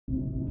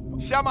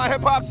Shout my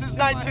hip hop since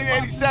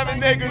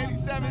 1987,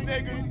 niggas.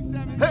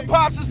 Hip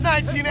hop since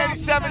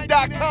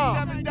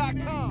 1987.com.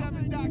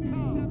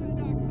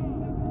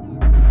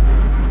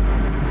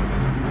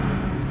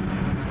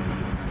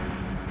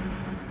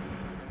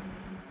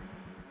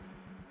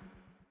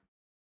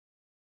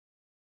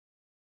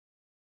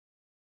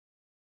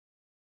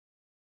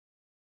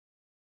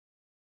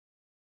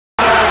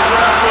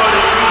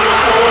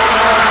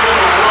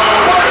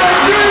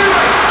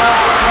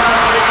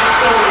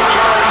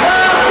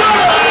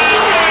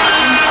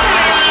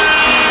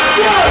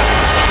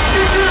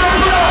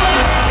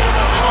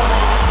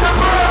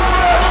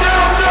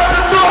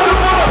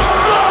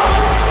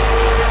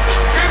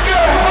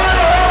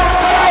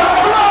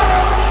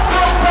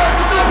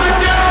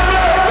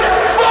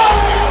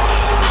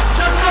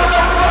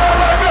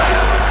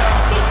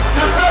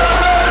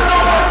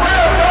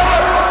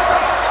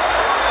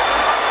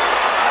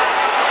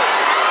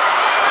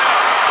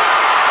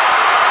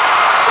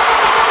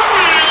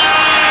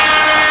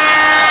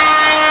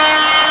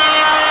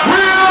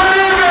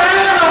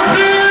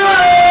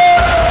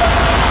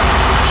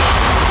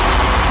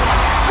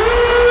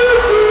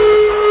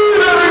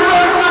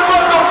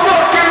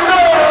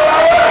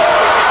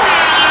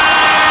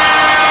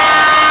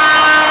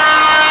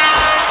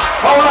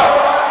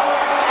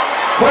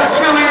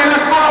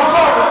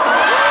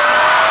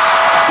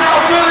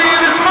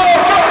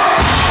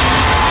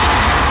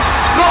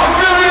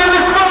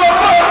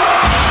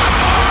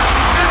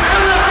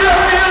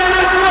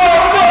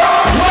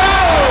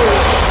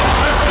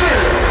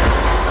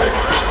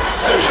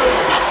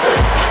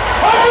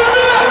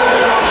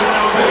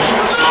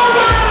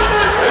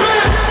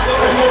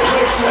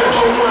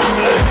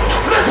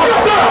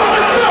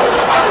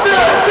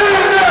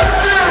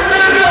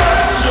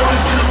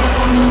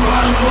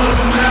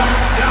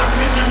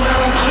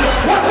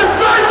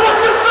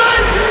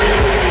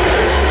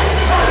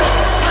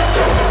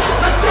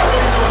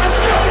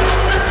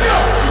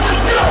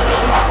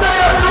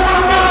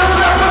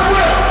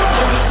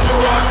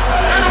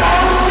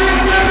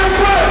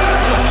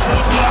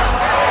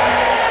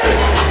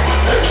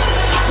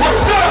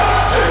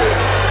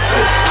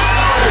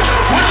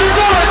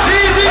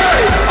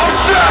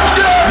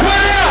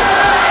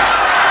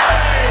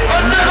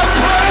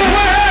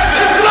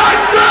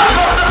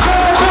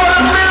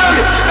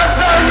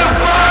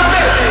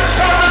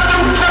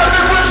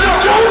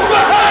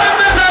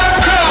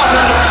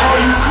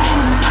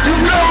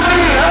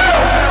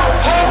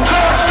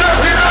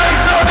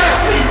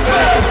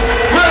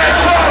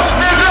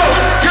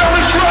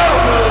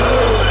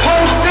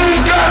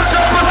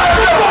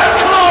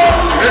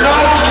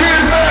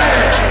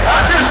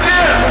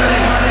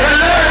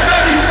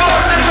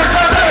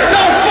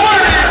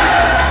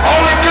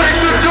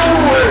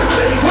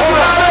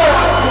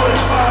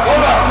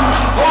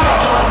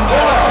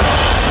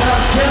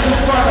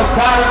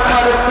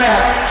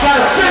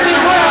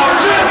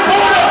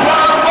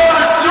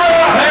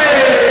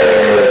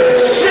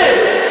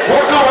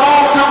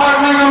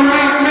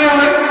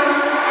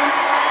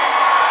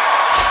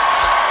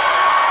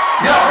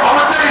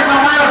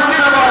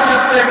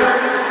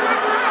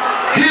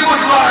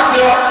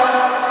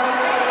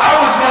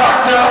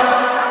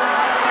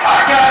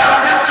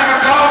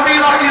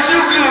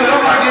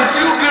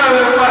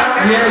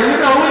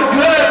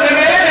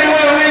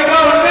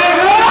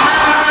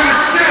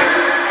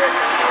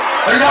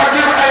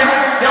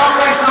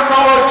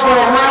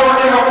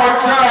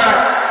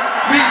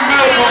 Meek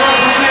Mill for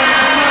representing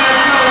the city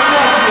of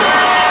Philadelphia.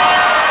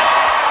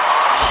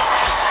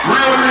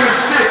 Real nigga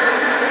sick.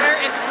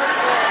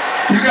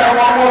 You got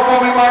one more for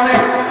me, my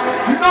nigga?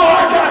 You know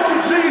I got you,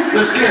 Jeezy.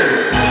 Let's get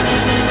it.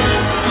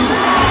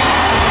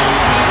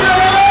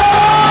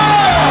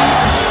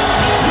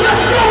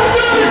 Let's go,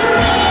 Billy.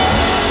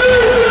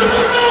 Jeezy the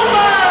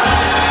snowman.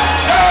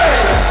 Hey,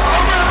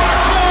 I'm in my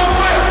cool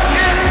whip.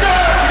 It's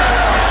done.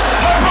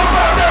 I'm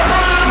about that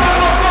burning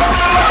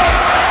motherfucking light.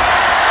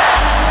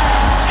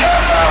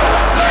 Hello,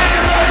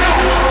 ladies like you.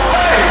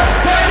 Hey,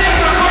 that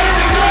nigga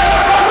crazy girl.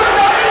 I'm in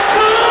my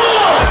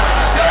tour.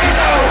 They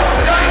know.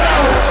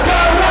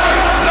 Got one,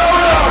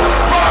 load up,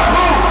 pop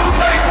who,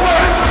 take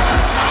one.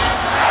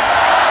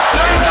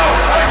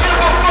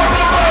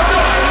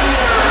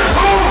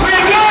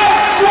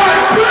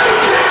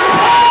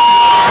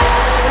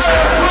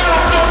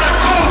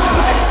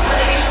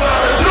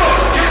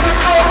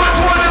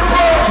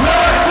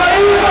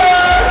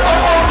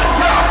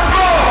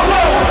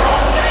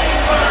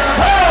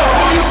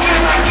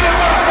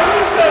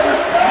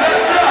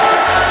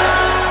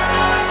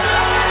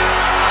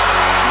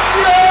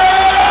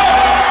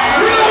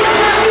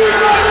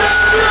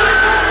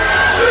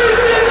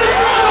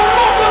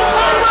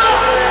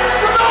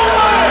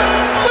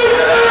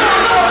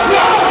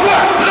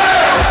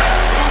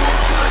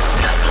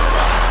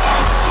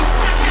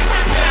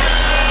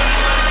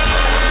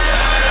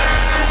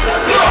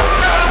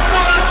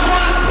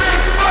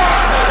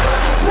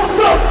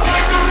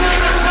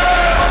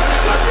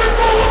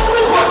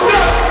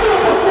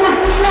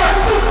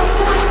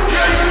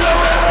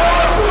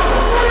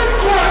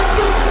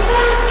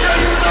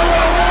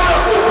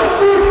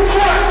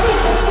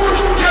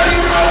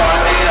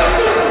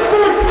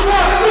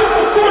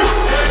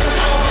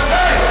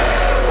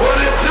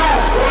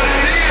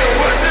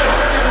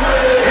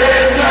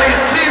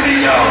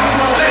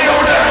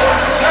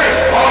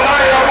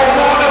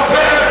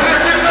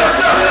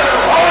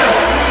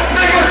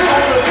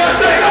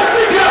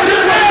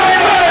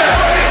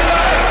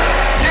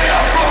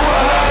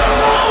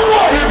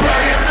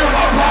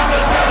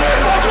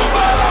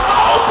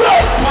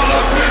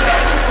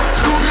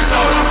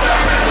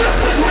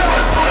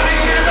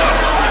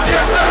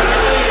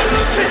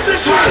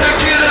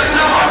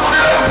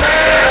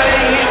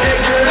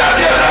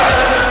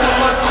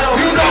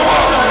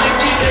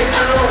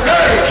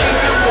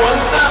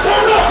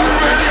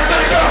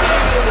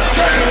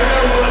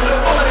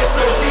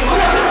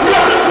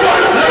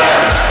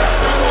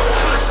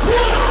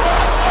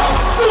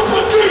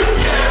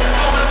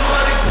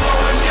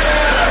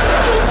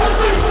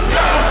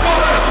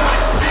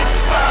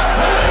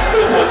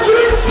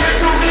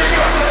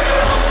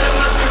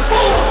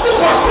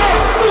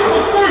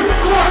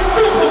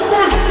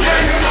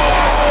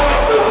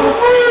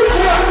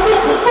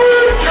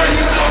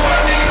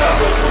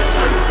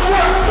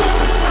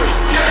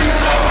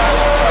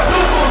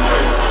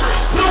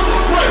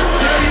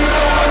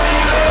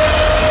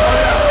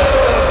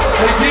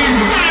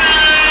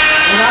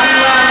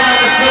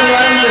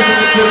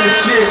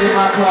 shit in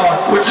my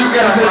car. What you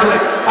got, brother?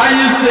 I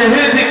used to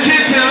hit the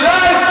kitchen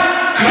lights,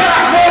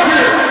 clock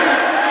watches.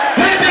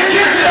 Hit the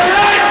kitchen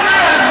lights,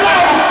 man, it's what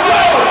I'm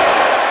for.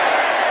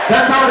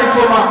 That's how they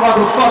put my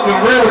motherfucking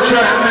real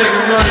trap nigga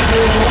running.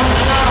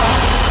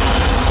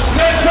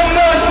 Make some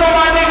noise for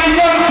my nigga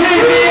Young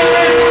Jeezy in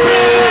this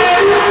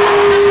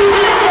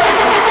bitch.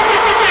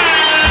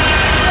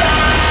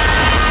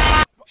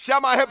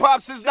 Shout my hip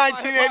hop since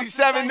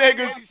 1987,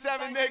 niggas.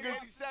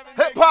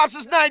 Hip hop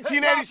since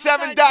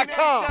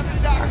 1987.com.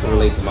 I can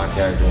relate to my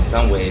character in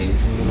some ways,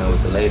 you know,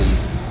 with the ladies.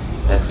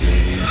 That's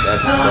easy.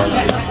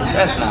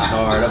 That's not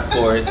hard, of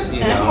course, you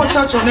know. I'm gonna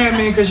touch on that,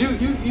 man, because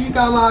you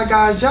got a lot of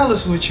guys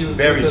jealous with you.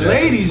 Very jealous.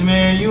 Ladies,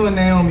 man, you and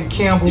Naomi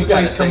Campbell You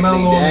gotta plays thank Camelo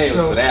Lee on the Daniels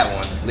show. for that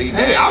one. Lee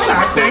Hey, Daniels. I'm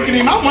not thanking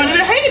him. I'm one of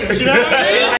the haters, you know?